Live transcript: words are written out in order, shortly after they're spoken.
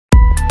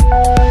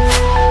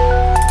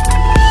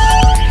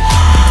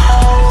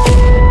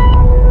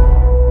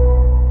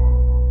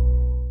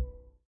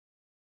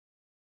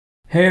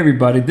Hey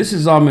everybody, this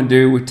is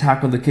Tandoori with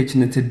Tackle the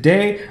Kitchen, and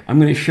today I'm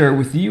going to share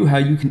with you how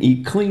you can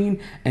eat clean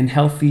and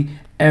healthy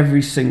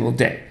every single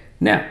day.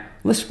 Now,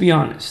 let's be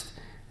honest,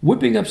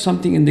 whipping up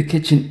something in the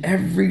kitchen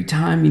every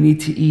time you need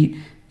to eat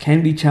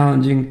can be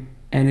challenging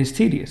and is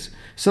tedious,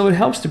 so it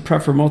helps to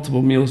prep for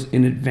multiple meals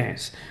in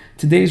advance.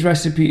 Today's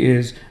recipe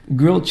is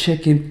grilled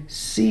chicken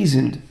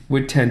seasoned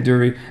with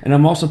tandoori, and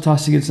I'm also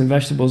tossing in some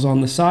vegetables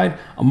on the side.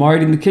 I'm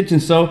already in the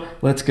kitchen, so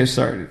let's get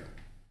started.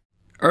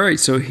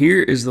 Alright, so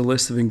here is the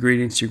list of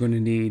ingredients you're going to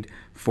need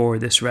for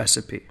this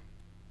recipe.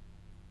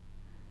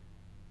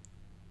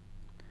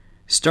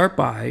 Start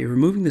by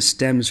removing the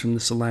stems from the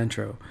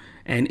cilantro,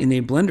 and in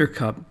a blender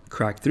cup,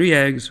 crack 3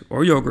 eggs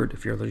or yogurt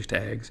if you're allergic to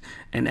eggs,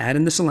 and add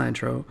in the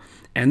cilantro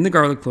and the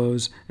garlic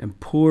cloves and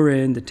pour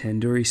in the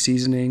tandoori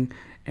seasoning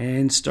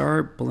and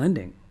start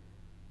blending.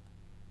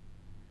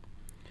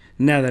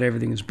 Now that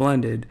everything is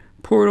blended,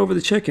 pour it over the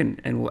chicken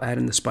and we'll add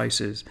in the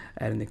spices.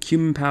 Add in the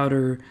cumin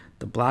powder,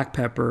 the black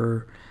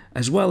pepper,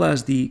 as well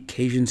as the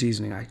Cajun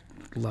seasoning. I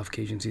love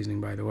Cajun seasoning,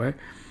 by the way.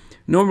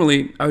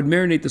 Normally, I would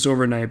marinate this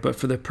overnight, but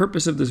for the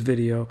purpose of this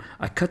video,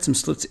 I cut some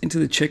slits into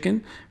the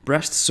chicken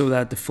breast so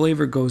that the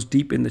flavor goes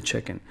deep in the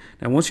chicken.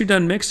 Now, once you're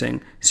done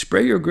mixing,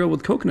 spray your grill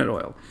with coconut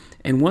oil.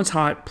 And once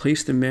hot,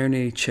 place the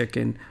marinated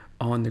chicken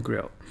on the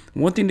grill.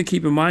 One thing to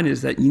keep in mind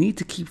is that you need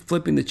to keep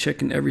flipping the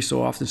chicken every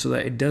so often so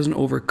that it doesn't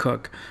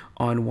overcook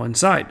on one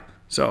side.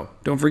 So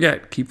don't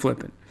forget, keep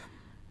flipping.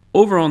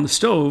 Over on the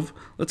stove,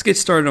 let's get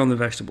started on the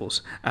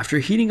vegetables. After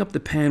heating up the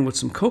pan with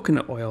some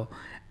coconut oil,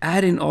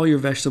 add in all your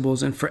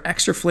vegetables, and for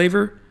extra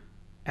flavor,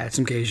 add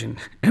some Cajun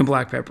and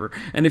black pepper.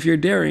 And if you're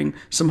daring,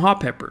 some hot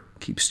pepper.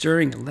 Keep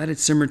stirring and let it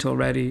simmer till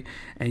ready,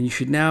 and you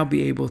should now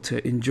be able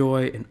to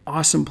enjoy an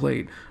awesome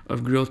plate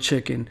of grilled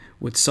chicken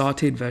with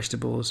sauteed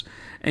vegetables,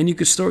 and you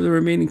could store the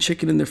remaining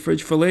chicken in the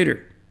fridge for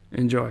later.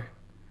 Enjoy.